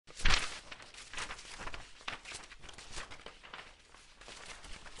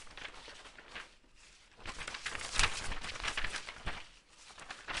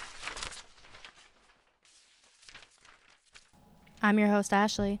I'm your host,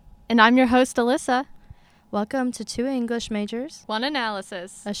 Ashley. And I'm your host, Alyssa. Welcome to Two English Majors, One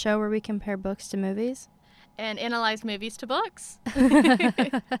Analysis, a show where we compare books to movies. and analyze movies to books.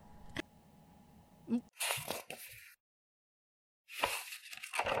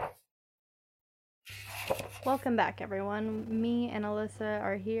 Welcome back, everyone. Me and Alyssa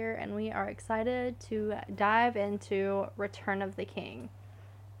are here, and we are excited to dive into Return of the King.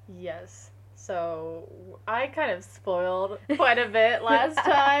 Yes. So I kind of spoiled quite a bit last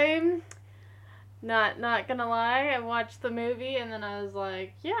time. Not gonna lie, I watched the movie and then I was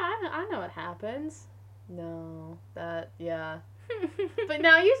like, yeah, I know what happens. No, yeah. But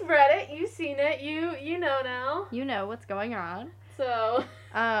now you've read it, you've seen it, you know now. You know what's going on. So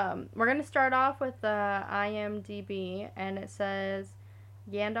We're going to start off with the IMDb, and it says,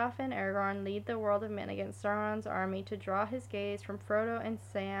 Gandalf and Aragorn lead the world of men against Sauron's army to draw his gaze from Frodo and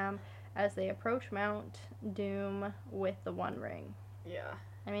Sam as they approach Mount Doom with the One Ring. yeah.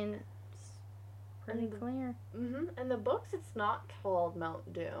 I mean, it's pretty clear. In the books it's not called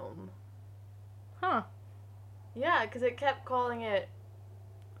Mount Doom. Huh. Yeah, because it kept calling it.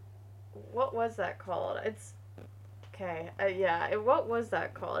 What was that called? It's okay. What was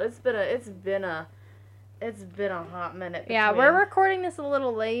that called? It's been a hot minute. Yeah, we're recording this a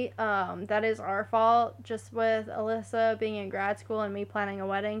little late. That is our fault. Just with Alyssa being in grad school and me planning a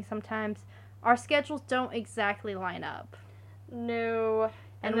wedding, sometimes our schedules don't exactly line up. No,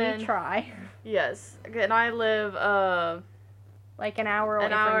 And we try. Yes, and I live Like an hour away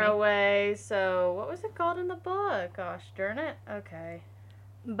an hour away. So what was it called in the book? Gosh darn it. Okay.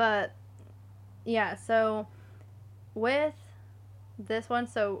 But yeah, so with this one,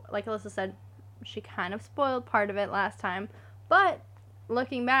 so like Alyssa said, she kind of spoiled part of it last time, but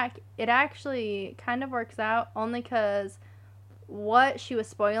looking back, it actually kind of works out only because what she was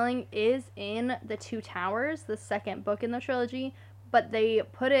spoiling is in the Two Towers, the second book in the trilogy, but they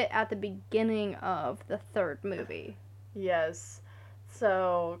put it at the beginning of the third movie. Yes.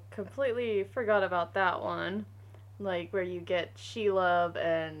 So completely forgot about that one. Like where you get Shelob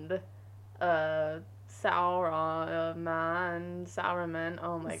and Sauron.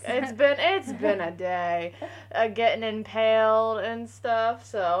 Oh my god, it's been a day, getting impaled and stuff.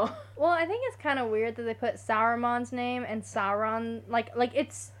 So Well, I think it's kind of weird that they put Sauron's name and Sauron like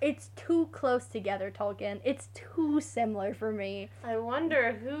it's too close together, Tolkien. It's too similar for me. I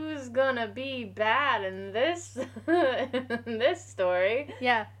wonder who's gonna be bad in this in this story.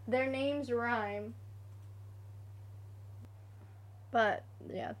 Yeah, their names rhyme. But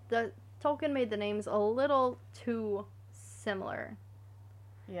yeah, the Tolkien made the names a little too similar.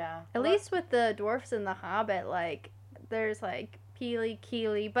 Yeah. At least with the dwarfs in the Hobbit, like there's like Peely,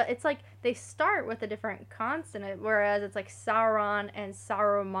 Keely, but it's like they start with a different consonant, whereas it's like Sauron and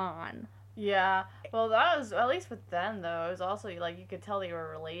Saruman. Yeah. Well, that was at least with them though. It was also like you could tell they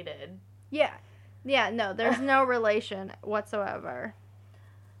were related. Yeah. Yeah, no, there's no relation whatsoever.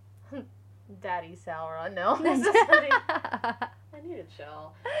 Daddy Sauron, no. I need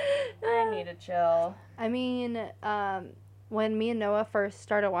to chill. I mean, when me and Noah first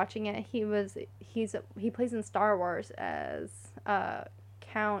started watching it, he plays in Star Wars as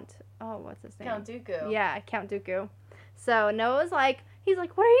Count. Oh, what's his name? Count Dooku. Yeah, Count Dooku. So Noah's like, he's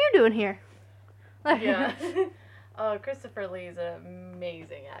like, what are you doing here? Yeah. Oh, Christopher Lee is an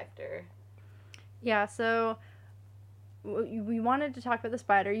amazing actor. Yeah. So we wanted to talk about the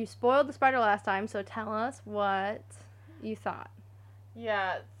spider. You spoiled the spider last time, so tell us what you thought.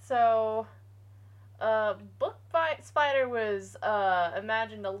 Yeah, so book spider was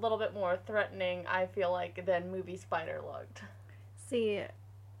imagined a little bit more threatening, I feel like, than movie spider looked. See, it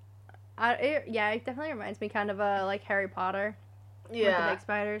definitely reminds me kind of like Harry Potter. Yeah. With the big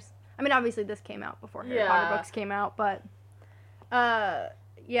spiders. I mean, obviously this came out before Harry Potter books came out, but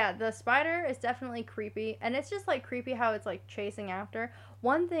yeah, the spider is definitely creepy, and it's just like creepy how it's like chasing after.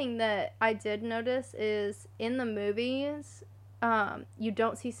 One thing that I did notice is in the movies, you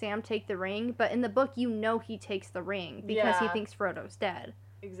don't see Sam take the ring, but in the book, you know he takes the ring because he thinks Frodo's dead.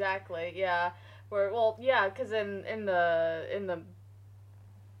 Exactly. Yeah. Because in the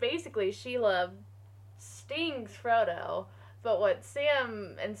basically Shelob stings Frodo, but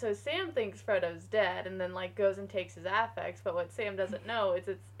Sam thinks Frodo's dead, and then like goes and takes his affects. But what Sam doesn't know is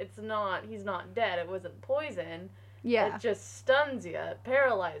he's not dead. It wasn't poison. Yeah. It just stuns you,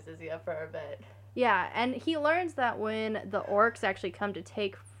 paralyzes you for a bit. Yeah, and he learns that when the orcs actually come to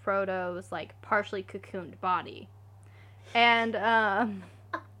take Frodo's, like, partially cocooned body. And,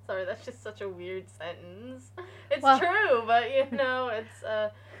 Sorry, that's just such a weird sentence. It's true, but, it's,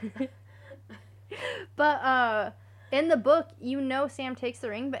 But, in the book, Sam takes the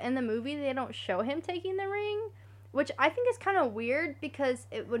ring, but in the movie, they don't show him taking the ring. which I think is kind of weird because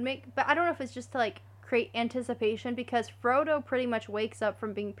it would make, but I don't know if it's just to like create anticipation because Frodo pretty much wakes up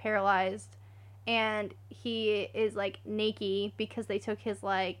from being paralyzed and he is like naked because they took his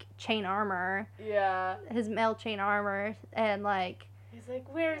like chain armor, Yeah. his mail chain armor, and like He's like,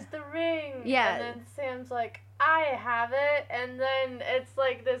 "Where's the ring?" Yeah. And then Sam's like, "I have it." And then it's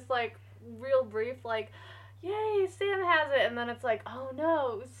like this like real brief like, "Yay, Sam has it." And then it's like, "Oh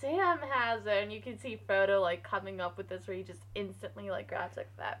no, Sam has it." And you can see Frodo like coming up with this where he just instantly like grabs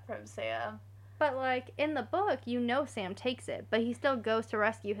like that from Sam. but like in the book, Sam takes it, but he still goes to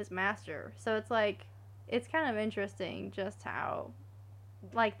rescue his master. So it's like it's kind of interesting just how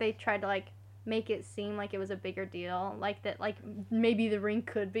like they tried to like make it seem like it was a bigger deal, like that like maybe the ring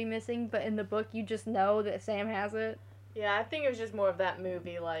could be missing, but in the book you just know that Sam has it. Yeah, I think it was just more of that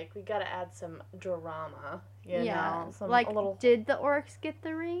movie. Like we gotta add some drama, you know, some like a little did the orcs get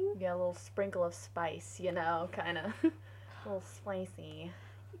the ring? yeah, a little sprinkle of spice, you know, kind of a little spicy.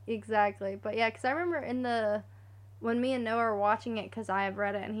 Exactly, but yeah, because I remember when me and Noah were watching it, because I have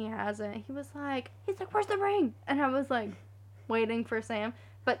read it and he hasn't, he's like, "Where's the ring?" And I was like, waiting for Sam.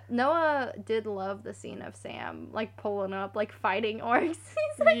 But Noah did love the scene of Sam, like, pulling up, like, fighting orcs.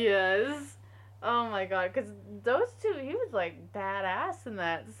 He's like, Yes. Oh my god, because those two, he was like badass in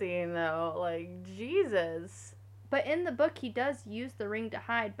that scene though. Like, Jesus. but in the book, he does use the ring to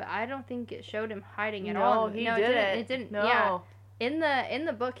hide, but I don't think it showed him hiding at No, all. he no, didn't. It didn't. No. Yeah. In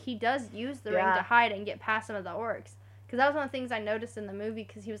the book, he does use the ring Yeah. to hide and get past some of the orcs. Because that was one of the things I noticed in the movie,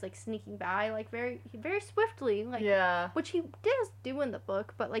 because he was, like, sneaking by, like, very swiftly. Like, Yeah. which he does do in the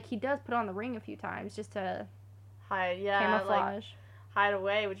book, but, like, he does put on the ring a few times just to Hide, yeah, camouflage. like hide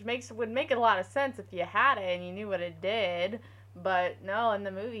away, which would make a lot of sense if you had it and you knew what it did. But no, in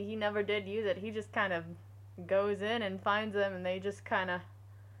the movie, he never did use it. He just kind of goes in and finds them, and they just kind of,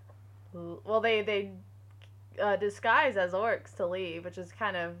 well, they disguise as orcs to leave, which is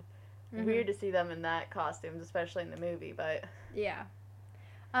kind of weird to see them in that costumes, especially in the movie. But Yeah.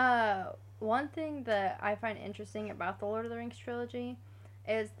 One thing that I find interesting about the Lord of the Rings trilogy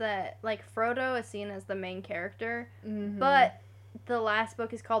is that, like, Frodo is seen as the main character, but the last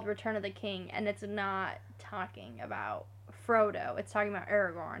book is called Return of the King, and it's not talking about Frodo. It's talking about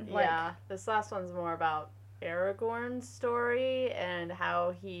Aragorn. yeah, this last one's more about Aragorn's story and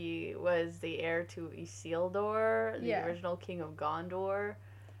how he was the heir to Isildur, the original king of Gondor.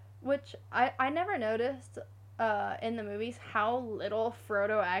 Which I never noticed in the movies how little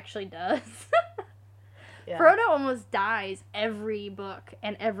Frodo actually does. Yeah. Frodo almost dies every book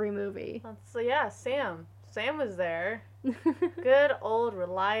and every movie. So yeah, Sam. Sam was there. Good old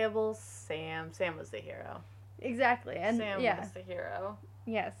reliable Sam. Sam was the hero. Exactly. And Sam yeah. was the hero.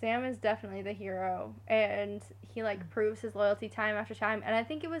 Yeah, Sam is definitely the hero, and he, like, proves his loyalty time after time, and I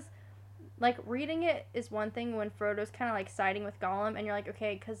think it was, like, reading it is one thing when Frodo's kind of, like, siding with Gollum, and you're like,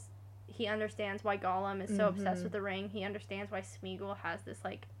 okay, because he understands why Gollum is so obsessed with the ring, he understands why Smeagol has this,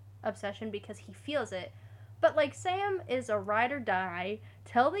 like, obsession because he feels it, but, like, Sam is a ride or die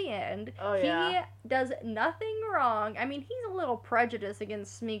till the end. Oh, yeah. He does nothing wrong. I mean, he's a little prejudiced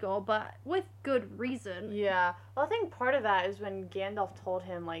against Smeagol, but with good reason. Yeah. Well, I think part of that is when Gandalf told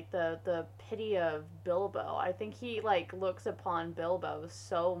him, like, the pity of Bilbo. I think he, like, looks upon Bilbo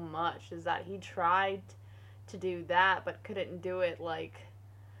so much is that he tried to do that but couldn't do it, like,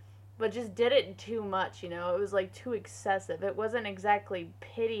 but just did it too much, you know? It was, like, too excessive. It wasn't exactly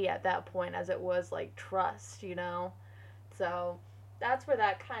pity at that point as it was, like, trust, you know? So that's where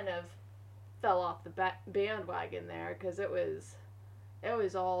that kind of fell off the bandwagon there, because it was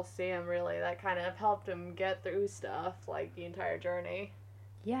all Sam, really, that kind of helped him get through stuff, like, the entire journey.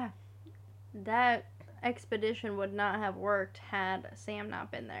 Yeah. That expedition would not have worked had Sam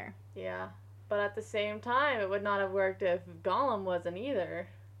not been there. Yeah. But at the same time, it would not have worked if Gollum wasn't either.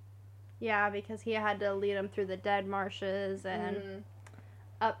 Yeah, because he had to lead him through the dead marshes and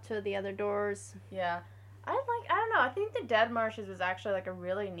up to the other doors. Yeah. I don't know, I think the dead marshes was actually, like, a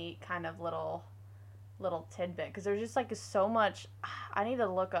really neat kind of little tidbit, because there's just, like, so much. I need to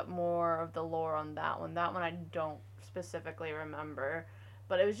look up more of the lore on that one. That one I don't specifically remember.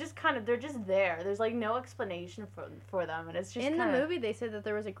 But it was just kind of, they're just there. There's, like, no explanation for them, and it's just in the movie they said that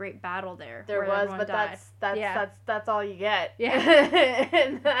there was a great battle there. There was, but died. that's all you get. Yeah.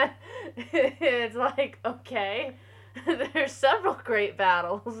 And that, it's like, okay, there's several great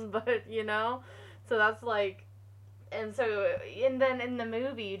battles, but, you know, so that's like, and so, and then in the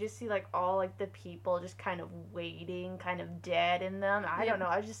movie, you just see, like, all, like, the people just kind of waiting, kind of dead in them. I don't know,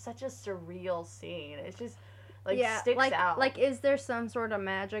 it's just such a surreal scene. It's just, sticks out. Like, is there some sort of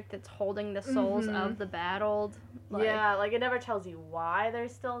magic that's holding the souls of the battled? Like, yeah, like, it never tells you why they're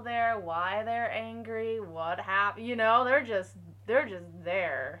still there, why they're angry, what happened. You know, they're just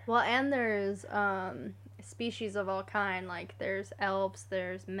there. Well, and there's species of all kind. Like, there's elves,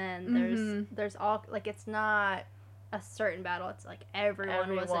 there's men, there's all, like, it's not a certain battle. It's like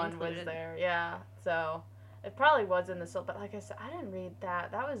everyone was included. There. Yeah. So it probably was in the soul, but like I said, I didn't read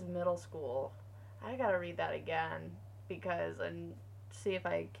that. That was middle school. I gotta read that again and see if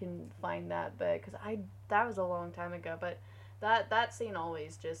I can find that bit, because that was a long time ago. But that scene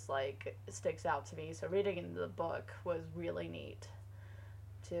always just like sticks out to me. So reading in the book was really neat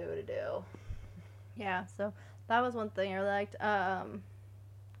to do. Yeah. So that was one thing I liked.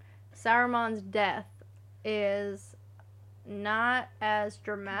 Saruman's death is not as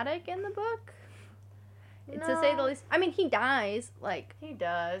dramatic in the book, to say the least. I mean, he dies, like... He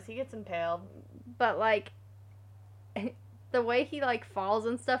does. He gets impaled. But, like, the way he, like, falls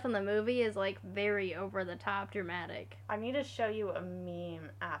and stuff in the movie is, like, very over-the-top dramatic. I need to show you a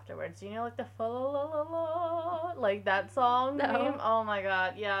meme afterwards. You know, like, the fa-la-la-la-la, like, that song meme? Oh, my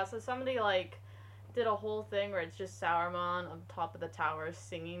God. Yeah, so somebody, like, did a whole thing where it's just Saruman on top of the tower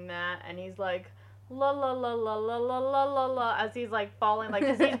singing that, and he's, like... la la la la la la la la la, as he's like falling, like,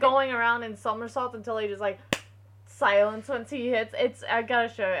 'cause he's going around in somersaults until he just like silence once he hits. I gotta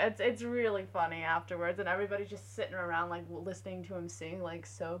show you. It's really funny afterwards, and everybody's just sitting around like listening to him sing, like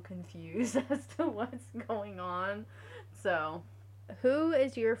so confused as to what's going on. So, who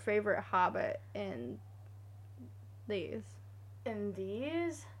is your favorite Hobbit in these? In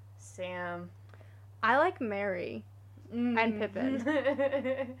these, Sam. I like Merry and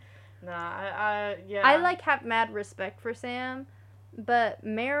Pippin. Nah, yeah. I, like, have mad respect for Sam, but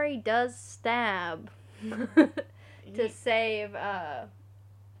Merry does stab to save,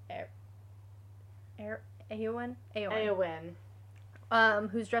 Eowyn?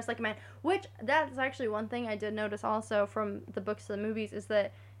 Who's dressed like a man. Which, that's actually one thing I did notice also from the books to the movies, is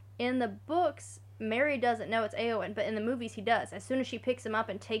that in the books, Merry doesn't know it's Eowyn, but in the movies he does. As soon as she picks him up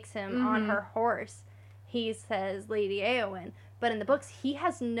and takes him on her horse, he says Lady Eowyn. But in the books, he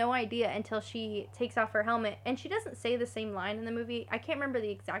has no idea until she takes off her helmet. And she doesn't say the same line in the movie. I can't remember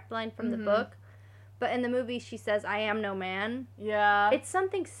the exact line from the book. But in the movie, she says, I am no man. Yeah. It's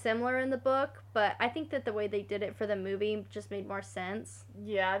something similar in the book, but I think that the way they did it for the movie just made more sense.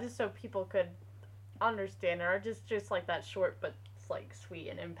 Yeah, just so people could understand her. Just like that short but, like, sweet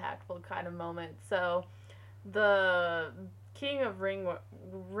and impactful kind of moment. So, the King of Ring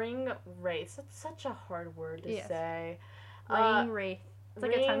Wraiths. That's such a hard word to say. Ring Wraith. It's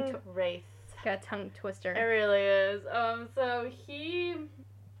like a tongue Wraith. It's got a tongue twister. It really is. So he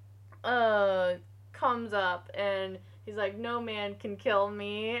comes up and he's like, no man can kill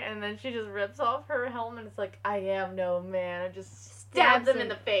me, and then she just rips off her helmet and it's like, I am no man, and just stabs him in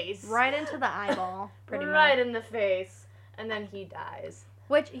the face. Right into the eyeball, pretty much. Right in the face. And then he dies.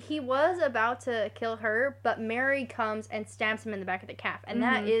 Which, he was about to kill her, but Merry comes and stabs him in the back of the calf, and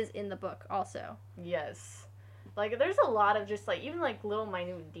that is in the book also. Yes. Like, there's a lot of just, like, even, like, little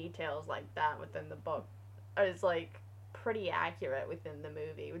minute details like that within the book is, like, pretty accurate within the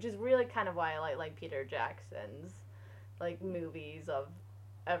movie, which is really kind of why I like Peter Jackson's, like, movies of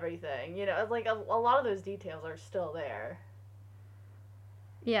everything. You know, like, a lot of those details are still there.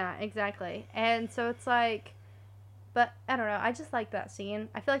 Yeah, exactly. And so it's like, but, I don't know, I just like that scene.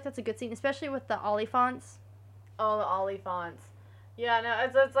 I feel like that's a good scene, especially with the Oliphants. Oh, the Oliphants. Yeah,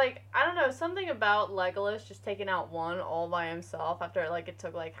 no, it's like, I don't know, something about Legolas just taking out one all by himself after, like, it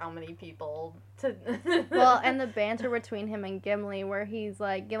took, like, how many people to... Well, and the banter between him and Gimli, where he's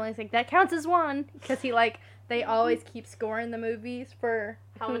like, Gimli's like, that counts as one, because he, like, they always keep scoring the movies for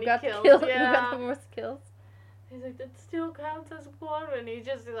who got kills, who got the most kills. He's like, that still counts as one, and he's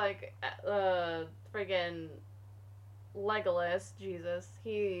just, like, friggin' Legolas, Jesus,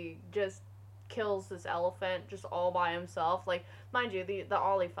 he just kills this elephant just all by himself. Like, mind you, the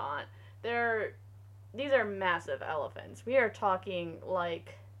Oliphant, these are massive elephants. We are talking,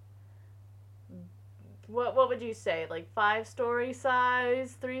 like, what would you say, like 5-story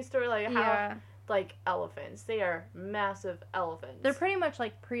size, 3-story, like, how, like, elephants. They are massive elephants. They're pretty much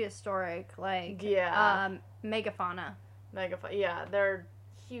like prehistoric, like, megafauna. Yeah, they're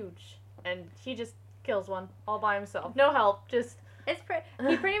huge, and he just kills one all by himself. No help, just... He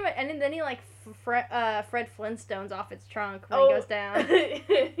pretty much, and then he, like, Fred Flintstones off its trunk when he goes down.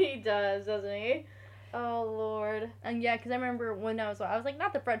 He does, doesn't he? Oh, Lord. And yeah, because I remember when I was like,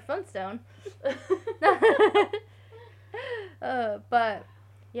 not the Fred Flintstone. But,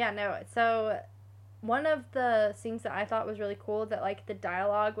 yeah, no, so one of the scenes that I thought was really cool that, like, the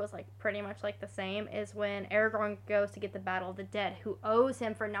dialogue was, like, pretty much, like, the same is when Aragorn goes to get the Battle of the Dead, who owes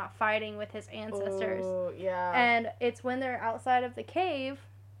him for not fighting with his ancestors. Oh, yeah. And it's when they're outside of the cave,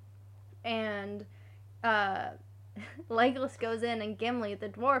 and Legolas goes in, and Gimli, the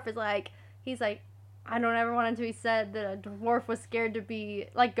dwarf, is like, he's like, I don't ever want it to be said that a dwarf was scared to be,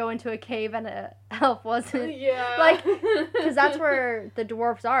 like, go into a cave and a elf wasn't. Yeah. Like, because that's where the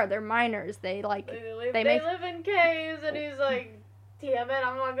dwarves are. They're miners. They, like, they live in caves, and he's like, damn it,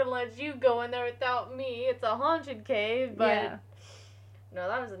 I'm not gonna let you go in there without me. It's a haunted cave, but... Yeah. No,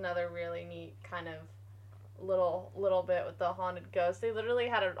 that was another really neat kind of little bit with the haunted ghosts. They literally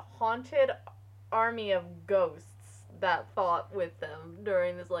had a haunted army of ghosts that fought with them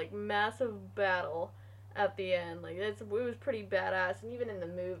during this, like, massive battle at the end. Like, it was pretty badass, and even in the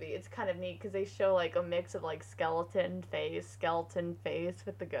movie, it's kind of neat, because they show, like, a mix of, like, skeleton face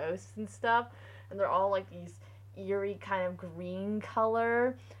with the ghosts and stuff, and they're all, like, these eerie kind of green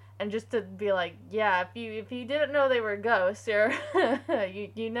color, and just to be like, yeah, if you didn't know they were ghosts, you're,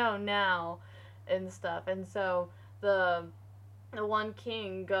 you know now, and stuff, and so the one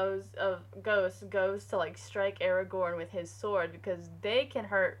king goes to, like, strike Aragorn with his sword because they can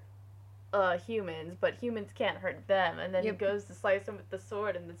hurt humans, but humans can't hurt them. And then he goes to slice him with the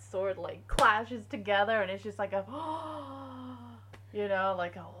sword, and the sword, like, clashes together, and it's just like a, you know,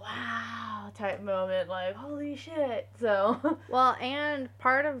 like a wow type moment, like, holy shit. So. Well, and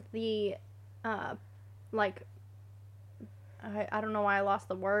part of the, like, I don't know why I lost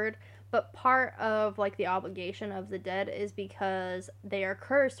the word, but part of, like, the obligation of the dead is because they are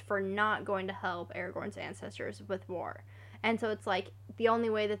cursed for not going to help Aragorn's ancestors with war. And so it's, like, the only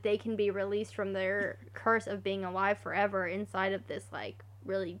way that they can be released from their curse of being alive forever inside of this, like,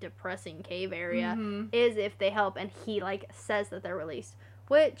 really depressing cave area is if they help, and he, like, says that they're released.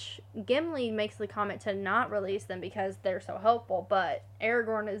 Which, Gimli makes the comment to not release them because they're so helpful, but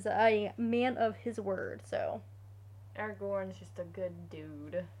Aragorn is a man of his word, so. Aragorn's just a good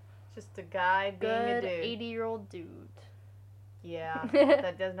dude. Just a guy being good a dude. 80-year-old dude. Yeah,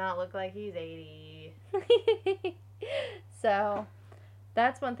 that does not look like he's 80. So,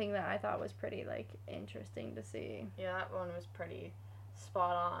 that's one thing that I thought was pretty, like, interesting to see. Yeah, that one was pretty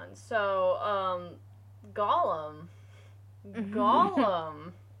spot on. So, Gollum.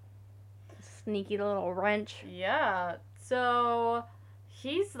 Sneaky little wrench. Yeah, so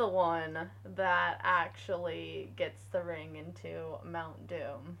he's the one that actually gets the ring into Mount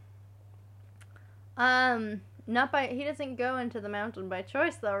Doom. Not by, he doesn't go into the mountain by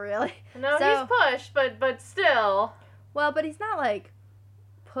choice, though, really. No, he's pushed, but still. Well, but he's not, like,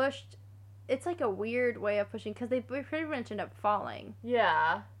 pushed. It's, like, a weird way of pushing, because they pretty much end up falling.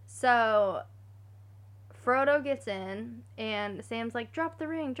 Yeah. So, Frodo gets in, and Sam's like, drop the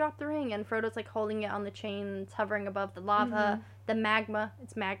ring, and Frodo's, like, holding it on the chain, it's hovering above the lava, the magma.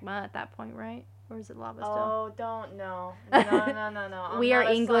 It's magma at that point, right? Or is it lava still? Oh, don't know. No. We are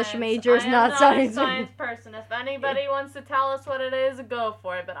English majors, not science. I'm not a science person. If anybody wants to tell us what it is, go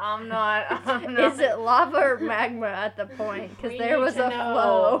for it. But I'm not. Is it lava or magma at the point? Because there was a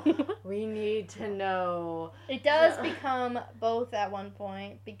flow. We need to know. It does become both at one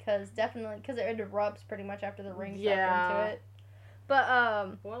point because it erupts pretty much after the ring stuck into it.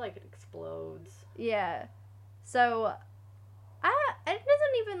 But more like it explodes. Yeah. So it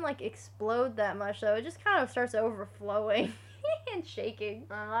doesn't even, like, explode that much, though. It just kind of starts overflowing and shaking.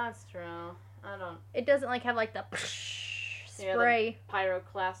 That's true. I don't... It doesn't, like, have, like, the spray. The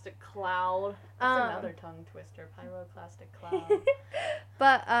pyroclastic cloud. That's another tongue twister. Pyroclastic cloud.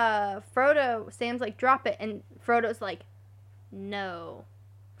 But, Sam's like, drop it, and Frodo's like, no.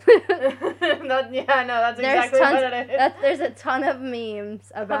 That's exactly what it is. There's a ton of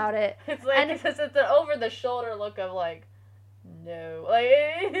memes about it. It's like, it's an over-the-shoulder look of, like, no.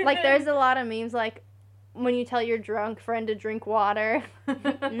 Like, there's a lot of memes, like, when you tell your drunk friend to drink water.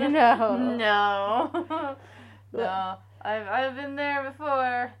 No. No. I've been there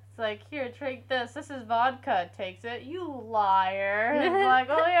before. It's like, here, drink this. This is vodka. Takes it. You liar. It's like,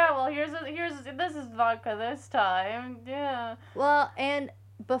 oh yeah, well, this is vodka this time. Yeah. Well, and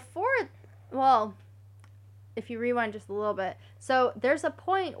if you rewind just a little bit, so there's a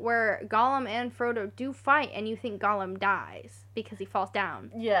point where Gollum and Frodo do fight, and you think Gollum dies because he falls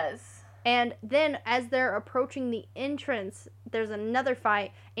down. Yes. And then as they're approaching the entrance, there's another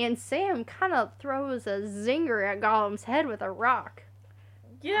fight, and Sam kind of throws a zinger at Gollum's head with a rock.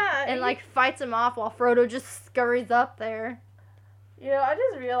 Yeah. And, like, fights him off while Frodo just scurries up there. I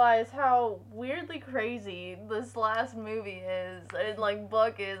just realized how weirdly crazy this last movie is and like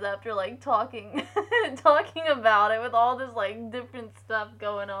book is after like talking talking about it with all this like different stuff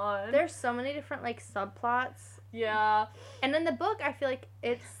going on. There's so many different like subplots. Yeah. And in the book, I feel like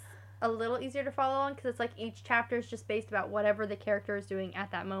it's a little easier to follow on because it's like each chapter is just based about whatever the character is doing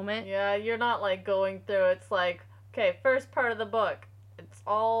at that moment. Yeah, you're not like going through. It's like, okay, first part of the book, it's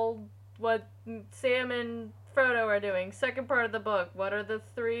all what Sam and Frodo are doing. Second part of the book, what are the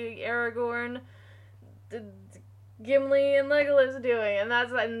three Aragorn, Gimli, and Legolas doing? And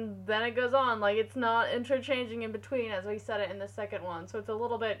then it goes on. Like it's not interchanging in between as we said it in the second one, so it's a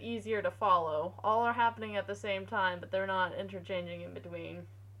little bit easier to follow. All are happening at the same time, but they're not interchanging in between,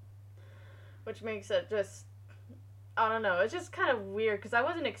 which makes it just, I don't know, it's just kind of weird because I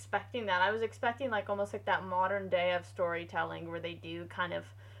wasn't expecting that. I was expecting like almost like that modern day of storytelling where they do kind of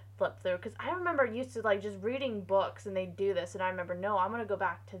flip through, because I remember used to like just reading books and they do this, and I remember, no, I'm going to go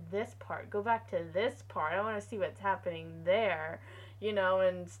back to this part, I want to see what's happening there,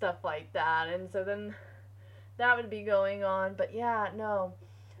 and stuff like that. And so then that would be going on, but yeah, no.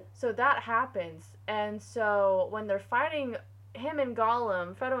 So that happens, and so when they're fighting, Frodo and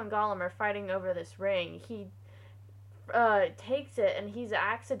Gollum are fighting over this ring. He takes it and he's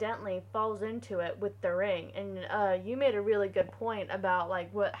accidentally falls into it with the ring. And you made a really good point about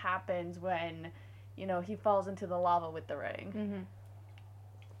like what happens when, he falls into the lava with the ring. Mm-hmm.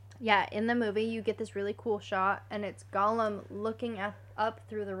 Yeah, in the movie you get this really cool shot, and it's Gollum looking up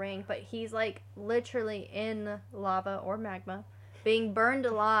through the ring, but he's like literally in lava or magma, being burned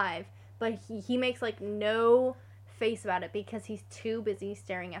alive. But he makes like no face about it because he's too busy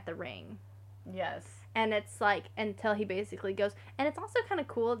staring at the ring. Yes. And it's like until he basically goes. And it's also kind of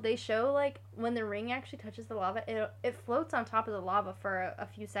cool. They show like when the ring actually touches the lava, it floats on top of the lava for a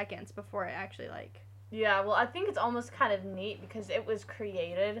few seconds before it actually like. Yeah, well, I think it's almost kind of neat because it was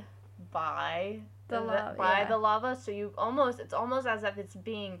created by the lava. So it's almost as if it's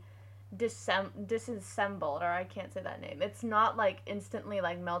being disassembled, or I can't say that name. It's not like instantly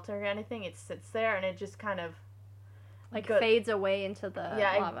like melting or anything. It sits there and it just kind of like fades away into the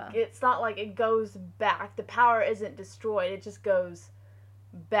lava. It's not like it goes back. The power isn't destroyed. It just goes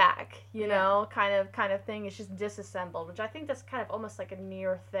back, kind of thing. It's just disassembled, which I think that's kind of almost like a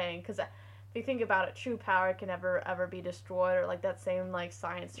near thing, because if you think about it, true power can never ever be destroyed, or like that same like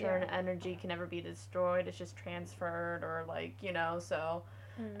science term, energy can never be destroyed. It's just transferred, or like so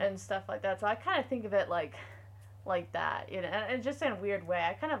and stuff like that. So I kind of think of it like that, and just in a weird way.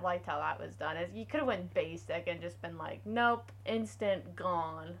 I kind of liked how that was done. You could have went basic and just been like, nope, instant,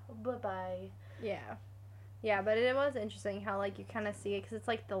 gone, bye-bye. Yeah, but it was interesting how like you kind of see it, because it's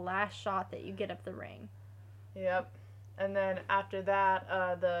like the last shot that you get of the ring. Yep. And then after that,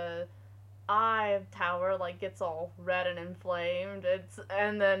 the eye tower like gets all red and inflamed,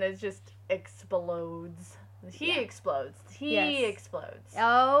 and then it just explodes. He explodes.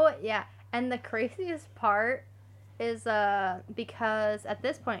 Oh yeah. And the craziest part is because at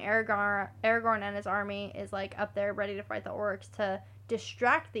this point Aragorn and his army is like up there ready to fight the orcs to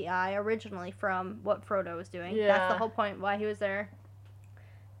distract the eye originally from what Frodo was doing. Yeah. That's the whole point why he was there.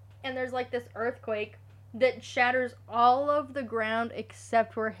 And there's like this earthquake that shatters all of the ground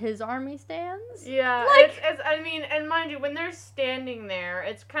except where his army stands. Yeah, like, and mind you, when they're standing there,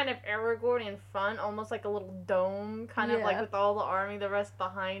 it's kind of Aragorn in front, almost like a little dome, kind of like with all the army, the rest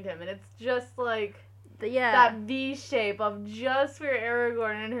behind him, and it's just like that V shape of just where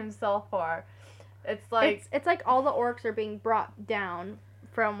Aragorn and himself are. It's like it's like all the orcs are being brought down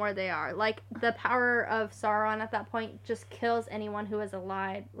from where they are. Like the power of Sauron at that point just kills anyone who is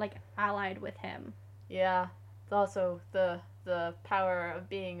allied with him. Yeah, it's also the power of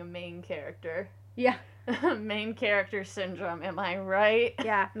being a main character. Yeah. Main character syndrome, am I right?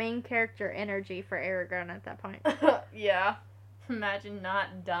 Yeah, main character energy for Aragorn at that point. Yeah. Imagine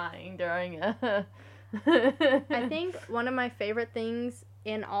not dying during a... I think one of my favorite things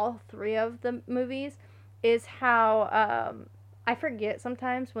in all three of the movies is how, I forget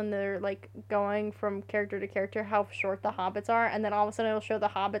sometimes when they're, like, going from character to character how short the hobbits are, and then all of a sudden it'll show the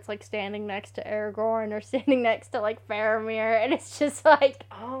hobbits, like, standing next to Aragorn or standing next to, like, Faramir, and it's just, like...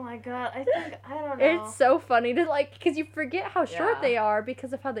 Oh, my God. I don't know. It's so funny to, like, because you forget how short they are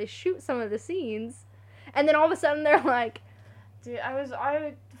because of how they shoot some of the scenes, and then all of a sudden they're, like... Dude,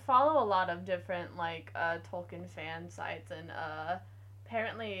 I follow a lot of different, like, Tolkien fan sites, and,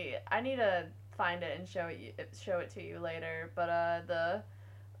 apparently, I need to find it and show it to you later, but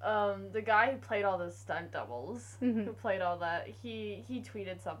the guy who played all the stunt doubles, Mhm. who played all that, he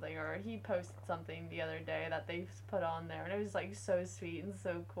tweeted something or he posted something the other day that they put on there, and it was like so sweet and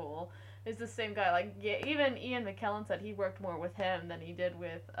so cool. It's the same guy. Like, yeah, even Ian McKellen said he worked more with him than he did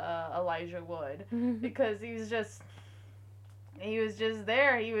with Elijah Wood because he was just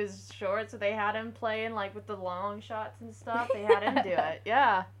there. He was short, so they had him playing like with the long shots and stuff. They had him do it.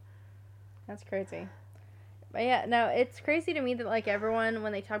 Yeah. That's crazy. But yeah, no, it's crazy to me that like everyone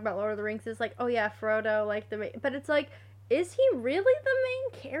when they talk about Lord of the Rings is like, oh yeah, Frodo, like but it's like, is he really the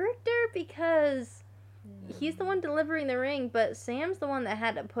main character? Because he's the one delivering the ring, but Sam's the one that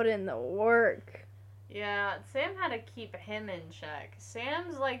had to put in the work. Yeah, Sam had to keep him in check.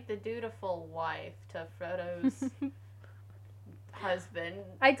 Sam's like the dutiful wife to Frodo's husband.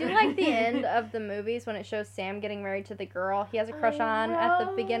 I do like the end of the movies when it shows Sam getting married to the girl he has a crush on at the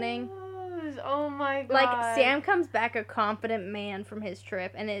beginning. Oh my god. Like, Sam comes back a confident man from his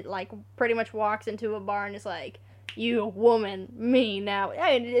trip, and it, like, pretty much walks into a bar and is like, you woman, me now.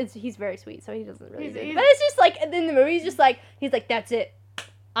 I mean, he's very sweet, so he doesn't really do it. But it's just, like, in the movie, he's like, that's it.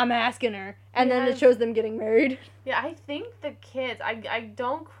 I'm asking her. And then it shows them getting married. Yeah, I think the kids, I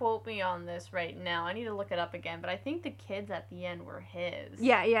don't quote me on this right now. I need to look it up again, but I think the kids at the end were his.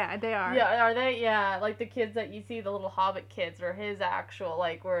 Yeah, they are. Yeah, are they? Yeah, like the kids that you see, the little Hobbit kids, are his actual,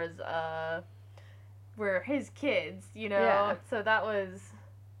 like, were his kids, you know? Yeah. So I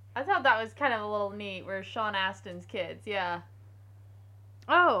thought that was kind of a little neat, where Sean Astin's kids, yeah.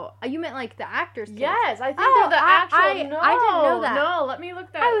 Oh, you meant like the actors' kids? Yes, I think they're the actual. I didn't know that. No, let me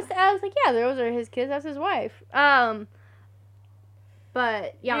look that. I was like, yeah, those are his kids. That's his wife. But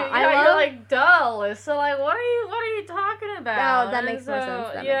yeah, you're like, duh, Alyssa. Like, what are you talking about? Oh, that makes more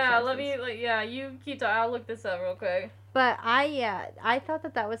sense. You keep talking. I'll look this up real quick. But I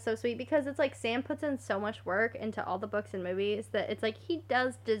thought that was so sweet because it's like Sam puts in so much work into all the books and movies that it's like he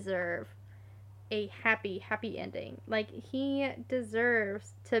does deserve a happy ending. Like, he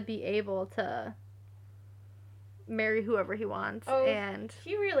deserves to be able to marry whoever he wants. Oh, and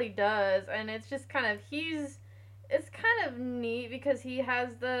he really does. And it's just kind of, it's kind of neat because he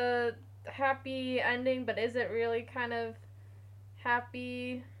has the happy ending, but is it really kind of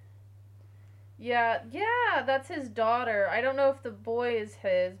happy? Yeah, that's his daughter. I don't know if the boy is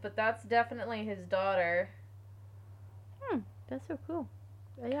his, but that's definitely his daughter. That's so cool.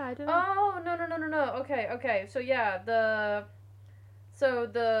 Yeah, I don't know. Oh, no. Okay. So, yeah, the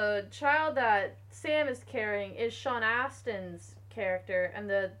child that Sam is carrying is Sean Astin's character, and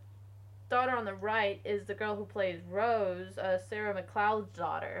the daughter on the right is the girl who plays Rose, Sarah McLeod's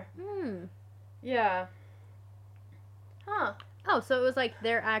daughter. Yeah. Huh. Oh, so it was like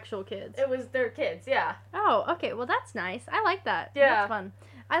their actual kids. It was their kids, yeah. Oh, okay. Well, that's nice. I like that. Yeah. That's fun.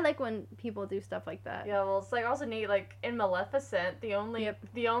 I like when people do stuff like that. Yeah, well, it's like also neat, like in Maleficent, the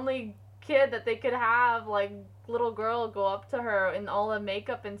only kid that they could have, like, little girl go up to her in all the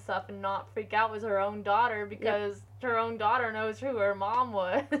makeup and stuff and not freak out was her own daughter because her own daughter knows who her mom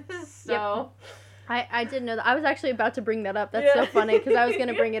was. So I didn't know that. I was actually about to bring that up. That's so funny because I was going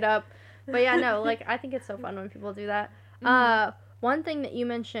to bring it up. But yeah, no, like, I think it's so fun when people do that. One thing that you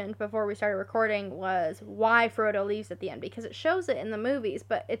mentioned before we started recording was why Frodo leaves at the end, because it shows it in the movies,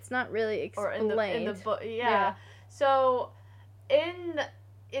 but it's not really explained. Or in the book, yeah. So,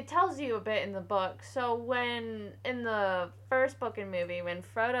 it tells you a bit in the book. So when, in the first book and movie, when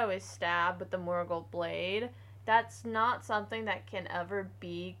Frodo is stabbed with the Morgul blade, that's not something that can ever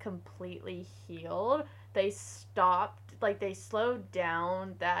be completely healed. They slowed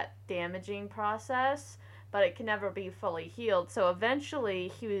down that damaging process, but it can never be fully healed. So eventually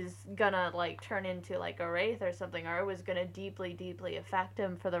he was gonna, like, turn into, like, a wraith or something, or it was gonna deeply, deeply affect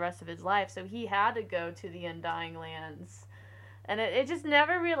him for the rest of his life. So he had to go to the Undying Lands. And it just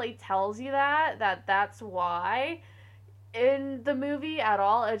never really tells you that's why in the movie at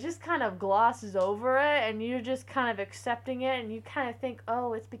all. It just kind of glosses over it, and you're just kind of accepting it, and you kind of think,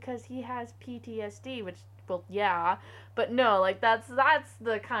 oh, it's because he has PTSD, which, well, yeah. But no, like, that's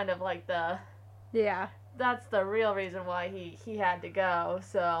the kind of, like, the... Yeah. That's the real reason why he had to go,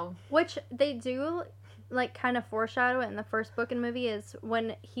 so... Which they do, like, kind of foreshadow it in the first book and movie is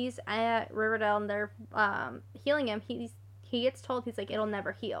when he's at Riverdale and they're healing him, he gets told, he's like, it'll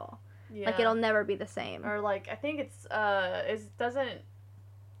never heal. Yeah. Like, it'll never be the same. Or, like, I think doesn't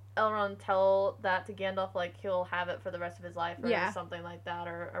Elrond tell that to Gandalf, like, he'll have it for the rest of his life, or something like that,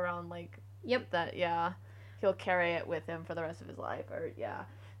 or around, like... Yep. That, yeah. He'll carry it with him for the rest of his life, or, yeah.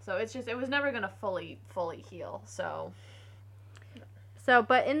 So it's just, it was never going to fully heal, so... So,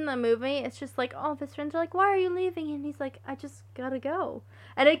 but in the movie, it's just like all of his friends are like, "Why are you leaving?" And he's like, "I just gotta go."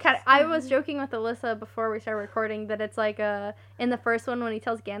 And it kind of, I was joking with Alyssa before we started recording that it's like in the first one when he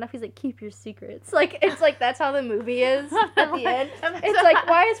tells Gandalf, he's like, "Keep your secrets." Like it's like that's how the movie is at the end. It's like,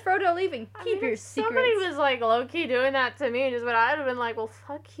 why is Frodo leaving? Keep your if secrets. somebody was like low key doing that to me, just but I'd have been like, well,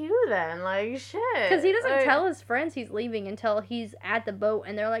 fuck you then, like shit. Because he doesn't like, tell his friends he's leaving until he's at the boat,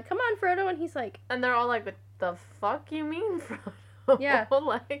 and they're like, "Come on, Frodo," and he's like, and they're all like, "What the fuck you mean, Frodo?" Yeah.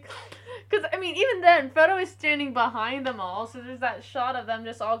 Like, because I mean, even then, Frodo is standing behind them all, so there's that shot of them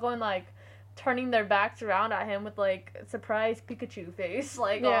just all going like, turning their backs around at him with like surprise Pikachu face,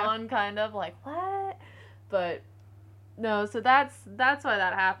 like on, kind of like what? But no, so that's why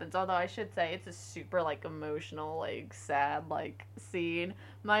that happens. Although I should say it's a super like emotional, like sad like scene.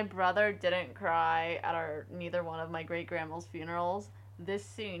 My brother didn't cry at neither one of my great grandma's funerals. This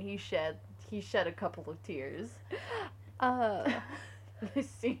scene, he shed a couple of tears. This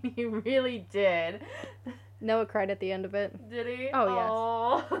scene he really did. Noah cried at the end of it. Did he?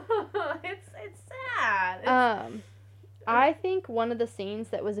 Oh, yes. It's sad. I think one of the scenes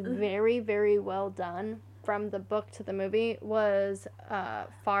that was very, very well done from the book to the movie was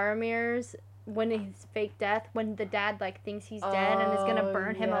Faramir's when his fake death, when the dad like thinks he's dead and is gonna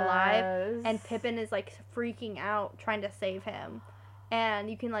burn him alive, and Pippin is like freaking out trying to save him, and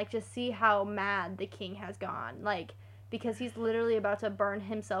you can like just see how mad the king has gone, like because he's literally about to burn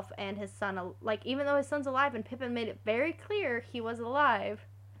himself and his son, like even though his son's alive and Pippin made it very clear he was alive.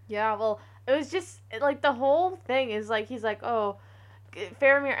 Yeah, well, it was just like the whole thing is like he's like, oh,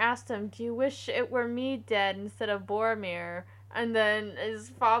 Faramir asked him, "Do you wish it were me dead instead of Boromir?" And then his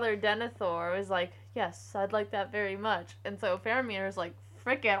father Denethor was like, "Yes, I'd like that very much." And so Faramir is like,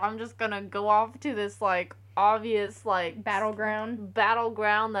 "Frick it, I'm just gonna go off to this like obvious like Battleground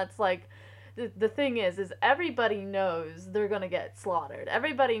that's like." The thing is everybody knows they're gonna get slaughtered.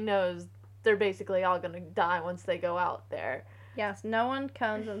 Everybody knows they're basically all gonna die once they go out there. Yes, no one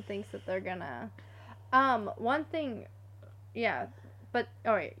comes and thinks that they're gonna. One thing, yeah, but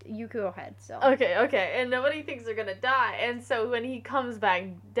all right, you go ahead. So. Okay, and nobody thinks they're gonna die, and so when he comes back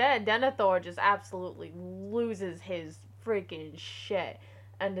dead, Denethor just absolutely loses his freaking shit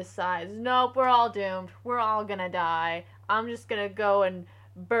and decides, nope, we're all doomed. We're all gonna die. I'm just gonna go and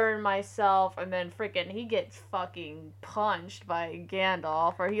burn myself, and then freaking he gets fucking punched by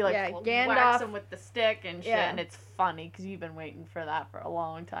Gandalf, or he like whacks him with the stick and shit, and it's funny because you've been waiting for that for a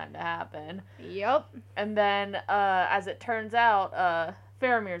long time to happen. Yep. And then as it turns out,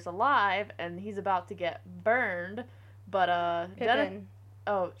 Faramir's alive and he's about to get burned, but Pippin.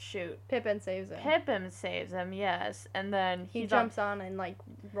 Oh shoot! Pippin saves him. Pippin saves him, yes, and then he jumps on and like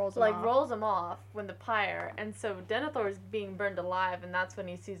rolls him off. Rolls him off when the pyre, and so Denethor is being burned alive, and that's when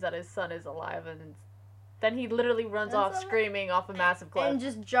he sees that his son is alive, and then he literally runs off screaming off a massive cliff and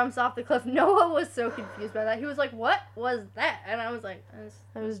just jumps off the cliff. Noah was so confused by that. He was like, "What was that?" And I was like,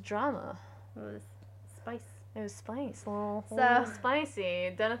 "It was drama. It was spice. It was spice. A little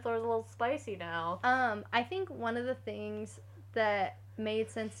spicy. Denethor's a little spicy now." I think one of the things that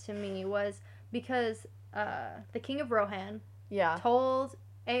made sense to me was because the King of Rohan told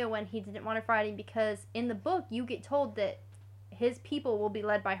Eowyn he didn't want her fighting because in the book you get told that his people will be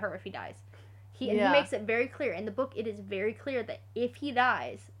led by her if he dies. He makes it very clear. In the book it is very clear that if he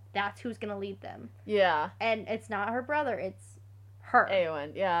dies, that's who's going to lead them. Yeah. And it's not her brother, it's her.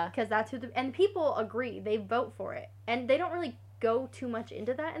 Eowyn, yeah. Because that's who and people agree. They vote for it. And they don't really go too much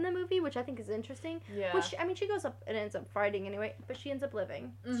into that in the movie, which I think is interesting. Yeah. Which, I mean, she goes up and ends up fighting anyway, but she ends up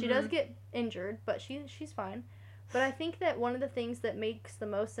living. Mm-hmm. She does get injured, but she's fine. But I think that one of the things that makes the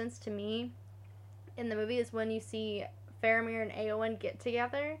most sense to me in the movie is when you see Faramir and Eowyn get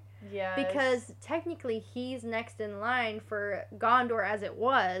together. Yeah. Because technically he's next in line for Gondor as it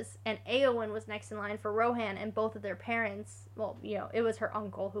was, and Eowyn was next in line for Rohan, and both of their parents, well, you know, it was her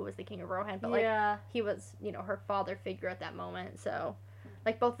uncle who was the king of Rohan, but like he was, you know, her father figure at that moment. So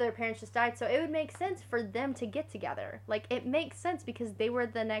like both of their parents just died, so it would make sense for them to get together. Like it makes sense because they were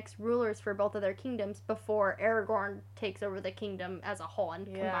the next rulers for both of their kingdoms before Aragorn takes over the kingdom as a whole and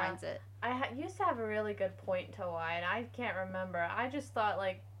combines it. I used to have a really good point to why, and I can't remember. I just thought,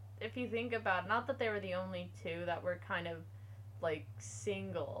 like, if you think about it, not that they were the only two that were kind of, like,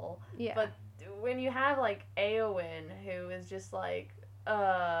 single. Yeah. But when you have, like, Eowyn, who is just, like,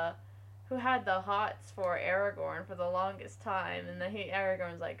 who had the hots for Aragorn for the longest time, and then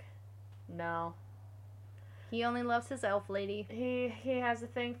Aragorn's like, no. He only loves his elf lady. He has a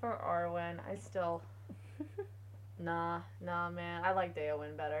thing for Arwen. I still... Nah, man. I liked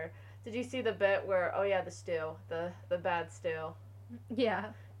Eowyn better. Did you see the bit where, the stew, the bad stew?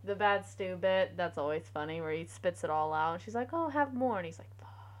 Yeah. the bad stew bit, that's always funny, where he spits it all out, and she's like, oh, have more, and he's like,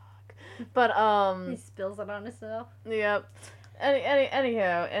 fuck. But, He spills it on himself. yep.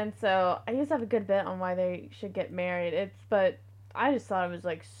 Anyhow, and so, I used to have a good bit on why they should get married, but I just thought it was,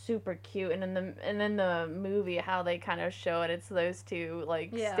 like, super cute, and in the movie, how they kind of show it, it's those two, like,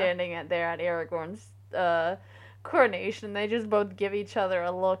 standing at Aragorn's, coronation, they just both give each other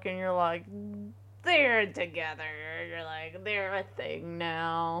a look, and you're like, they're together. You're like, they're a thing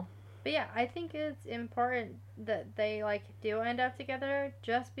now. But yeah, I think it's important that they, like, do end up together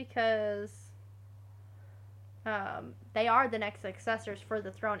just because they are the next successors for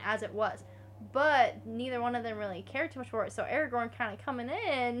the throne as it was. But neither one of them really cared too much for it, so Aragorn kind of coming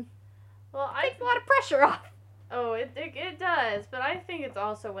in takes a lot of pressure off. Oh, it does, but I think it's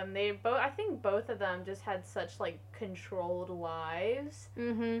also when I think both of them just had such, like, controlled lives.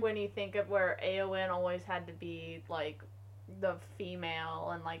 Mm-hmm. When you think of where Éowyn always had to be, like, the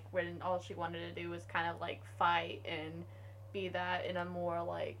female, and, like, when all she wanted to do was kind of, like, fight and be that in a more,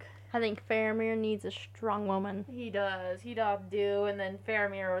 like... I think Faramir needs a strong woman. He does do, and then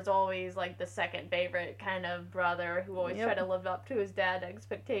Faramir was always, like, the second favorite kind of brother who always tried to live up to his dad's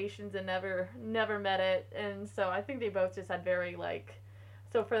expectations and never met it, and so I think they both just had very, like,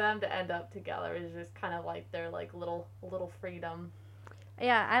 so for them to end up together is just kind of like their, like, little freedom.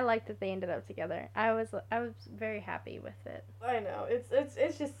 Yeah, I like that they ended up together. I was very happy with it. I know, it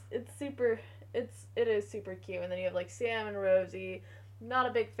is super cute, and then you have, like, Sam and Rosie. Not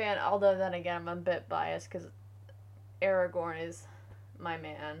a big fan, although then again, I'm a bit biased because Aragorn is my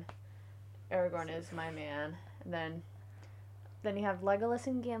man. And then you have Legolas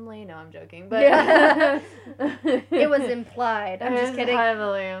and Gimli. No, I'm joking, but yeah. It was implied. I'm just kidding.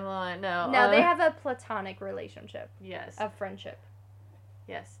 Heavily implied. No. No, they have a platonic relationship. Yes. A friendship.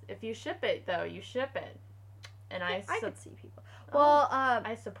 Yes. If you ship it, though, you ship it. And I could see people. Well,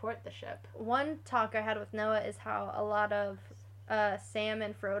 I support the ship. One talk I had with Noah is how a lot of Sam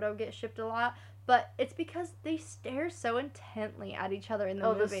and Frodo get shipped a lot, but it's because they stare so intently at each other in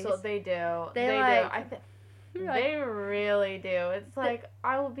the movies. They do. They do. They really do. It's like,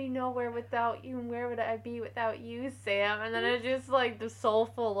 I will be nowhere without you, and where would I be without you, Sam? And then it's just, like, the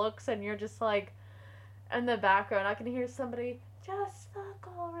soulful looks, and you're just, like, in the background, I can hear somebody, just fuck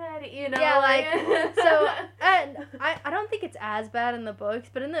already, you know? Yeah, like, so, and I don't think it's as bad in the books,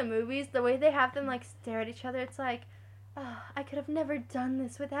 but in the movies, the way they have them, like, stare at each other, it's like, oh, I could have never done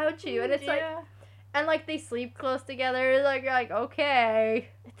this without you, and it's like, and, like, they sleep close together, like, you're like, okay.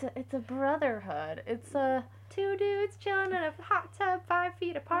 It's a brotherhood. It's a... Two dudes chilling in a hot tub 5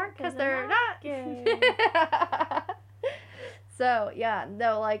 feet apart because they're not gay. So, yeah,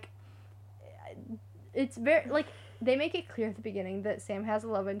 no, like, it's very, like, they make it clear at the beginning that Sam has a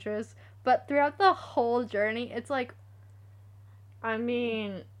love interest, but throughout the whole journey, it's like... I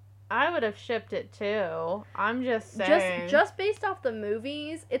mean... I would have shipped it too. I'm just saying. Just based off the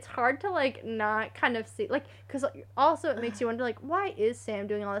movies, it's hard to, like, not kind of see, like, because also it makes you wonder, like, why is Sam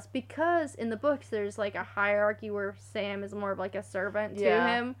doing all this? Because in the books, there's, like, a hierarchy where Sam is more of, like, a servant to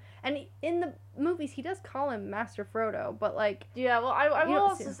him. And in the movies, he does call him Master Frodo, but, like... Yeah, well, I will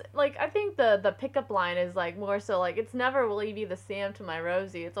also, like, I think the pickup line is, like, more so, like, it's never, will you be the Sam to my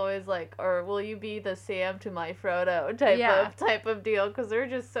Rosie? It's always, like, or will you be the Sam to my Frodo type of deal, because they're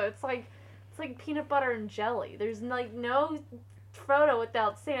just so, it's like peanut butter and jelly. There's, like, no Frodo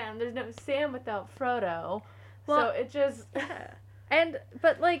without Sam. There's no Sam without Frodo. Well, so it just... Yeah.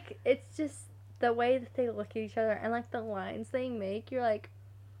 But, like, it's just the way that they look at each other and, like, the lines they make, you're like...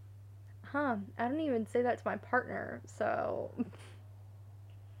 I don't even say that to my partner, so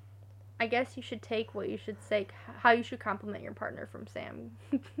I guess you should take what you should say, how you should compliment your partner from Sam.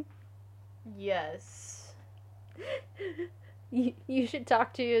 Yes. You should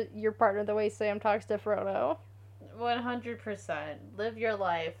talk to your partner the way Sam talks to Frodo. 100%. Live your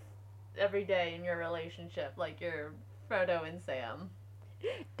life every day in your relationship like you're Frodo and Sam.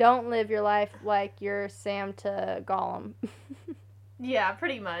 Don't live your life like you're Sam to Gollum. Yeah,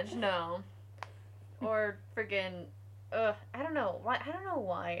 pretty much, no. Or friggin', I don't know why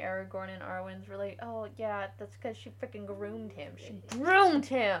Aragorn and Arwen's relate. Oh, yeah, that's because she freaking groomed him. She groomed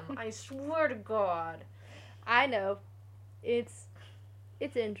him! I swear to God. I know. It's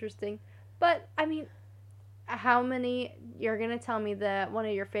interesting. But, I mean, how many, you're gonna tell me that one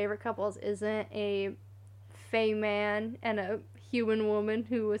of your favorite couples isn't a fae man and a human woman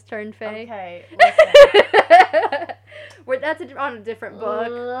who was turned fae? Okay, listen. That's on a different book.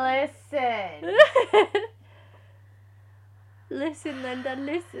 Listen. Listen, Linda,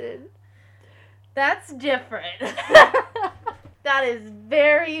 listen. That's different. That is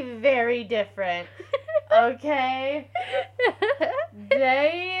very, very different. Okay?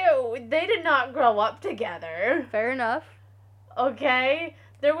 They did not grow up together. Fair enough. Okay?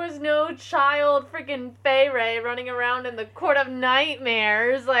 There was no child freaking Fey Ray running around in the Court of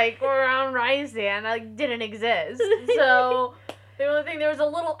Nightmares, like, around Rysand. Like, didn't exist. So, the only thing, there was a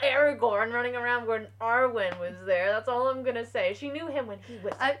little Aragorn running around when Arwen was there. That's all I'm gonna say. She knew him when he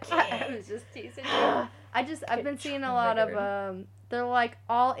was a kid. I was just teasing you. I've been seeing a lot of, they're like,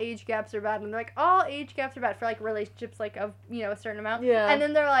 all age gaps are bad. And they're like, all age gaps are bad for, like, relationships, like, of, you know, a certain amount. Yeah. And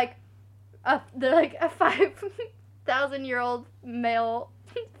then they're like a 5,000-year-old male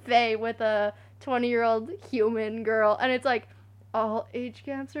Fae with a 20-year-old human girl. And it's like, all age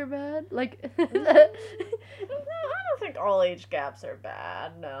gaps are bad? Like, No, I don't think all age gaps are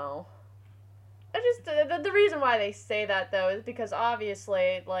bad, no. I just, the reason why they say that, though, is because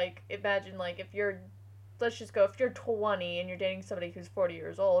obviously, like, imagine, like, if you're 20 and you're dating somebody who's 40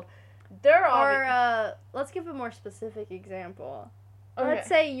 years old, let's give a more specific example. Okay. Let's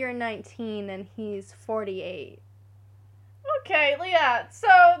say you're 19 and he's 48. Okay, yeah, so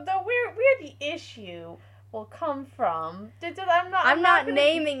where the issue will come from, I'm not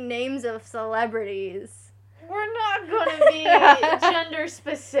naming names of celebrities. We're not going to be gender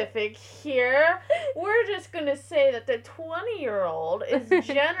specific here. We're just going to say that the 20-year-old is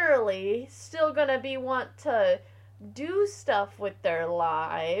generally still going to want to do stuff with their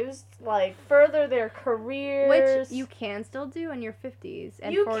lives, like further their careers. Which you can still do in your 50s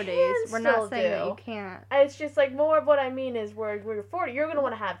and You 40s. can We're not still saying that do. you can't. It's just like more of what I mean is where you're 40, you're going to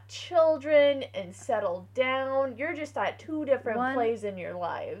want to have children and settle down. You're just at two different places in your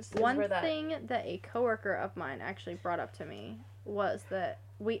lives. One thing that a coworker of mine actually brought up to me was that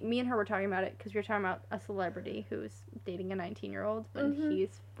me and her were talking about it because we were talking about a celebrity who's dating a 19-year-old when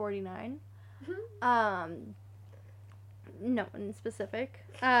he's 49. No one specific.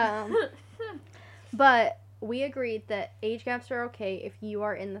 But we agreed that age gaps are okay if you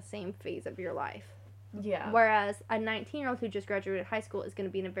are in the same phase of your life. Yeah. Whereas a 19-year-old who just graduated high school is going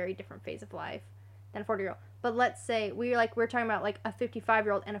to be in a very different phase of life than a 40-year-old. But let's say we're talking about like a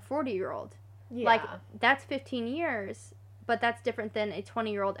 55-year-old and a 40-year-old. Yeah. Like, that's 15 years, but that's different than a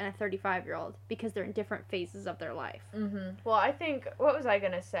 20-year-old and a 35-year-old because they're in different phases of their life. Well, I think, what was I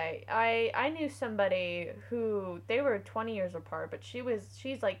going to say? I knew somebody who, they were 20 years apart, but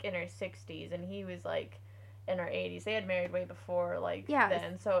she's like in her 60s and he was like in her 80s. They had married way before, like,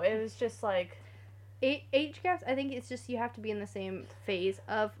 then. So it was just like... Age gaps, I think it's just you have to be in the same phase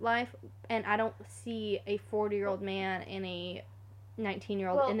of life, and I don't see a 40-year-old man and a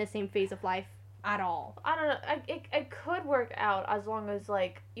 19-year-old in the same phase of life at all. I don't know. It could work out as long as,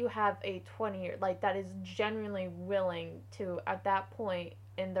 like, you have a 20-year, like, that is genuinely willing to, at that point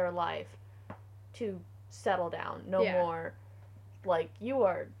in their life, to settle down. No more, like, you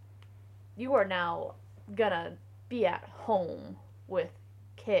are now gonna be at home with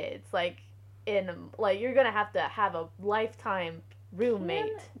kids. Like, you're gonna have to have a lifetime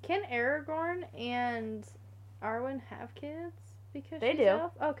roommate. Can Aragorn and Arwen have kids? Because they she's do.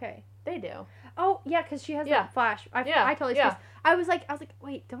 elf? Okay. They do. Oh, yeah, because she has that flash. I totally spaced. I was like,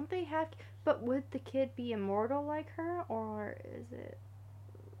 wait, don't they have... But would the kid be immortal like her? Or is it,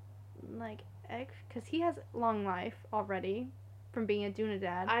 like, because he has long life already from being a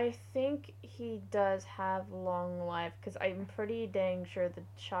Dunedain. I think he does have long life, because I'm pretty dang sure the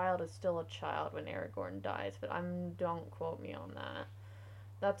child is still a child when Aragorn dies, but don't quote me on that.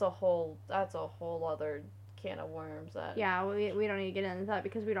 That's a whole other can of worms. Yeah, we don't need to get into that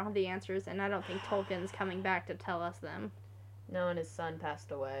because we don't have the answers, and I don't think Tolkien's coming back to tell us them. No, and his son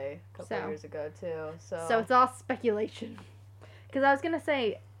passed away a couple years ago too. So it's all speculation. Because I was gonna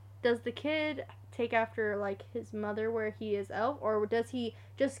say, does the kid take after like his mother where he is elf, or does he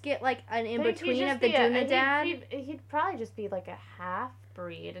just get like an in between of the Dunedain? He'd probably just be like a half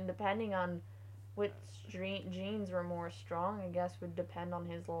breed, and depending on which genes were more strong, I guess would depend on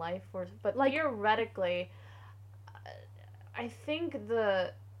his life force. But like, theoretically, I think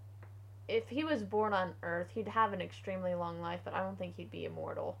if he was born on Earth, he'd have an extremely long life, but I don't think he'd be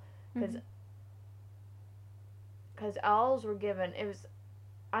immortal. Because owls were given...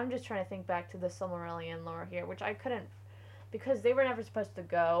 I'm just trying to think back to the Silmarillion lore here, which I couldn't... Because they were never supposed to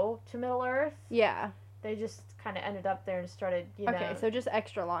go to Middle-earth. Yeah. They just kind of ended up there and started, Okay, so just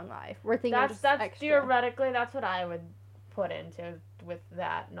extra long life. We're thinking that's extra. Theoretically, that's what I would put into with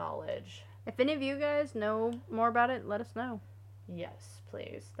that knowledge. If any of you guys know more about it, let us know. Yes,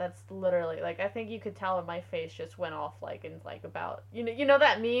 please. That's literally, like, I think you could tell when my face just went off, like, in, like, about, you know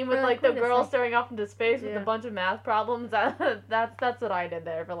that meme with, like, the girl staring off into space with a bunch of math problems? That's what I did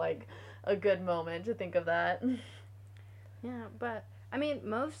there for, like, a good moment to think of that. Yeah, but, I mean,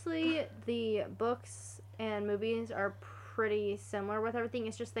 mostly the books and movies are pretty similar with everything.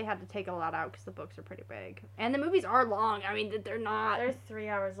 It's just they had to take a lot out because the books are pretty big. And the movies are long. I mean, they're not. They're 3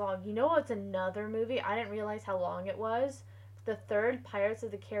 hours long. You know what's another movie? I didn't realize how long it was. The third Pirates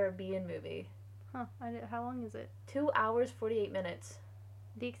of the Caribbean movie. Huh. How long is it? 2 hours, 48 minutes.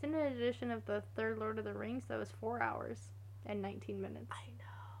 The extended edition of the third Lord of the Rings, though, is 4 hours and 19 minutes. I know.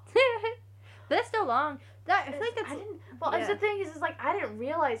 But that's still long. I feel like that's... That's the thing is like, I didn't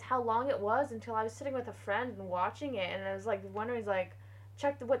realize how long it was until I was sitting with a friend and watching it, and I was, like, wondering, like,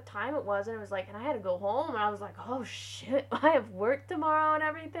 checked what time it was, and it was, like, and I had to go home, and I was like, oh, shit, I have work tomorrow and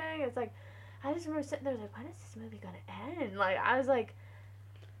everything. It's, like, I just remember sitting there, like, when is this movie gonna end? Like, I was, like,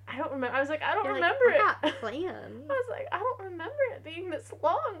 I don't remember. I was like, I don't remember it. I got plans. I was like, I don't remember it being this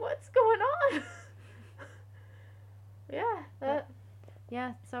long. What's going on?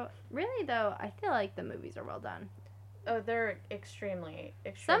 Yeah, so really though, I feel like the movies are well done. Oh, they're extremely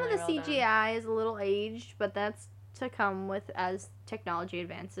Some of the well CGI is a little aged, but that's to come with as technology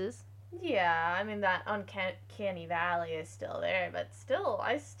advances. Yeah, I mean that uncanny valley is still there, but still,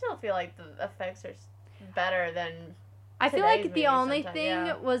 I still feel like the effects are better than. I feel like the only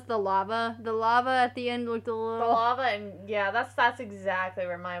thing was the lava. The lava at the end looked a little. The lava, and yeah, that's exactly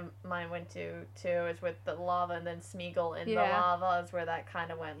where my mind went to too. Is with the lava, and then Smeagol in the lava is where that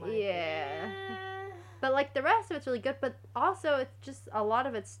kind of went. Like, But like the rest of it's really good. But also, it's just a lot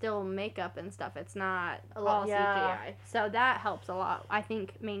of it's still makeup and stuff. It's not all CGI, so that helps a lot. I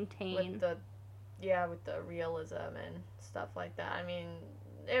think maintain with the realism and stuff like that. I mean,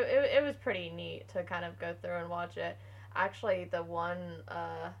 it was pretty neat to kind of go through and watch it. Actually, the one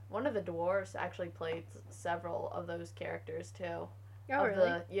of the dwarves actually played several of those characters too. Oh, really?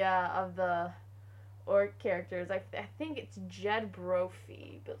 Of the orc characters. I think it's Jed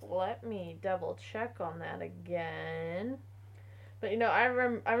Brophy, but let me double check on that again. But I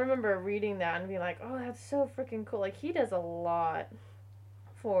remember reading that and being like, oh, that's so freaking cool. Like, he does a lot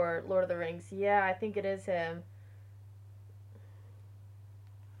for Lord of the Rings. Yeah, I think it is him.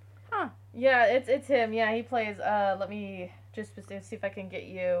 Huh. Yeah, it's him. Yeah, he plays, let me just see if I can get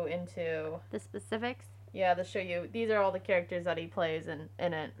you into... the specifics? Yeah, to show you. These are all the characters that he plays in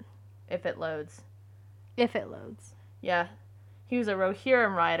it, if it loads. If it loads. Yeah. He was a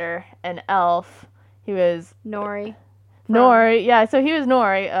Rohirrim rider, an elf. He was... Nori. Nori, yeah, so he was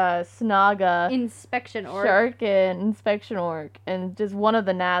Nori, Snaga. Inspection orc. Sharkin, Inspection orc, and just one of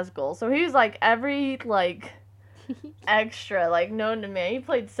the Nazgul. So he was, like, every, like... extra, like, known to man. He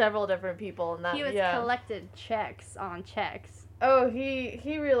played several different people in that. He was collected checks on checks. Oh, he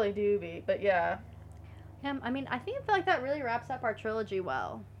really do be, but yeah. I mean, I feel like that really wraps up our trilogy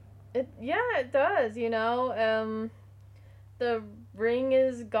well. It does, the ring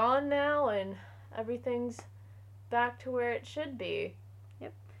is gone now, and everything's back to where it should be.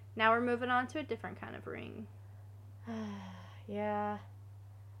 Yep. Now we're moving on to a different kind of ring. Yeah.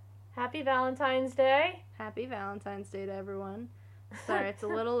 Happy Valentine's Day. Happy Valentine's Day to everyone. Sorry, it's a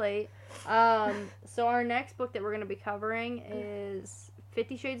little late. So our next book that we're going to be covering is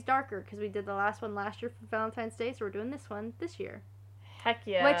 50 Shades Darker, because we did the last one last year for Valentine's Day, so we're doing this one this year. Heck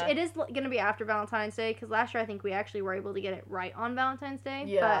yeah. Which it is going to be after Valentine's Day, because last year I think we actually were able to get it right on Valentine's Day.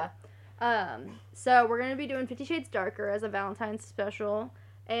 Yeah. But, so we're going to be doing 50 Shades Darker as a Valentine's special,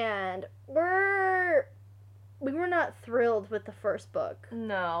 and we were not thrilled with the first book.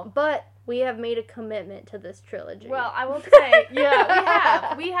 No. But we have made a commitment to this trilogy. Well, I will say,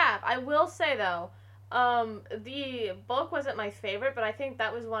 yeah, we have. I will say, though, the book wasn't my favorite, but I think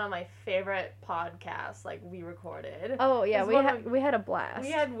that was one of my favorite podcasts, like, we recorded. Oh, yeah, we had a blast. We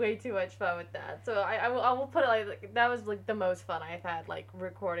had way too much fun with that. So I will put it like, that was, like, the most fun I've had, like,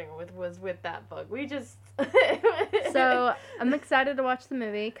 recording was with that book. We just... So, I'm excited to watch the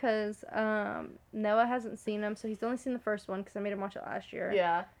movie, because Noah hasn't seen them, so he's only seen the first one, because I made him watch it last year.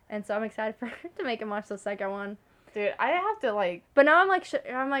 Yeah. And so I'm excited to make him watch the second one. Dude, I have to, like... But now I'm like,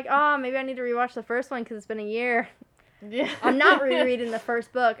 oh, maybe I need to rewatch the first one, because it's been a year. Yeah. I'm not rereading the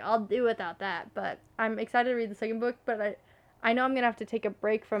first book. I'll do without that, but I'm excited to read the second book, but I know I'm going to have to take a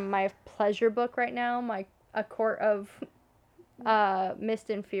break from my pleasure book right now, A Court of Mist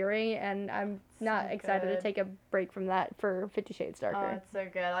and Fury, and I'm not excited to take a break from that for 50 Shades Darker. Oh, it's so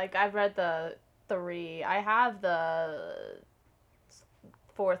good. Like, I've read the 3. I have the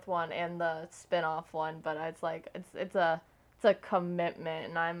 4th one and the spin-off one, but it's like, it's a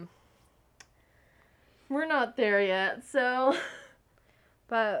commitment, and we're not there yet, so...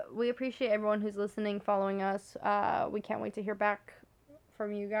 But we appreciate everyone who's listening, following us. We can't wait to hear back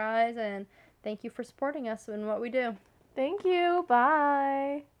from you guys, and thank you for supporting us in what we do. Thank you.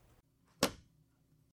 Bye.